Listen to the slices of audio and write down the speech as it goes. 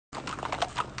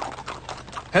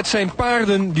Het zijn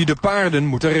paarden die de paarden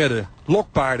moeten redden.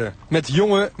 Lokpaarden, met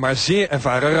jonge, maar zeer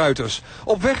ervaren ruiters.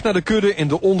 Op weg naar de kudde in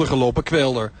de ondergelopen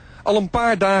kwelder. Al een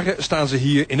paar dagen staan ze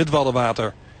hier in het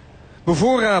Waddenwater.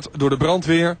 Bevoorraad door de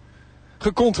brandweer,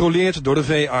 gecontroleerd door de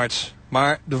veearts.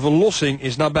 Maar de verlossing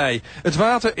is nabij. Het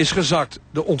water is gezakt,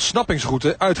 de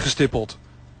ontsnappingsroute uitgestippeld.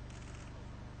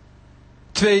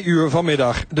 2 uur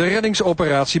vanmiddag. De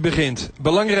reddingsoperatie begint.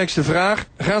 Belangrijkste vraag,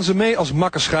 gaan ze mee als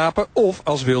makke schapen of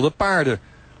als wilde paarden?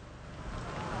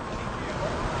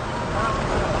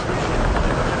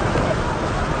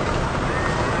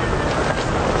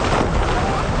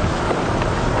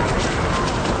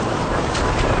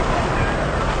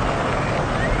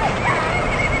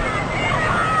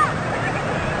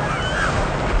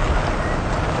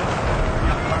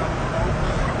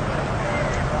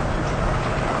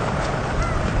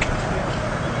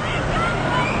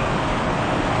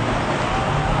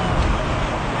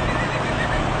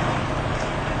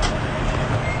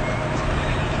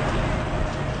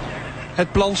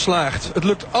 Het plan slaagt. Het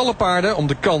lukt alle paarden om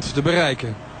de kant te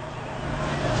bereiken.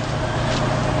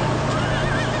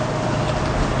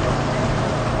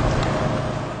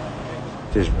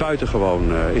 Het is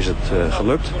buitengewoon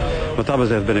gelukt. Wat dat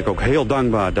betreft ben ik ook heel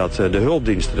dankbaar dat de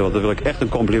hulpdiensten, want daar wil ik echt een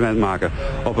compliment maken,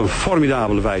 op een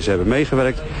formidabele wijze hebben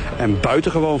meegewerkt. En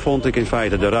buitengewoon vond ik in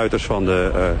feite de ruiters van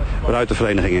de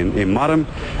ruitervereniging in Marrum,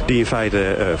 die in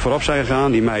feite voorop zijn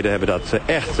gegaan. Die meiden hebben dat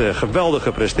echt geweldig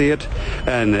gepresteerd.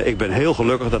 En ik ben heel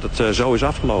gelukkig dat het zo is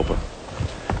afgelopen.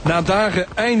 Na dagen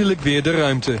eindelijk weer de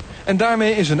ruimte. En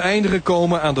daarmee is een einde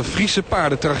gekomen aan de Friese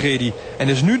paardentragedie. En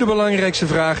is nu de belangrijkste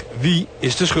vraag: wie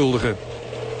is de schuldige?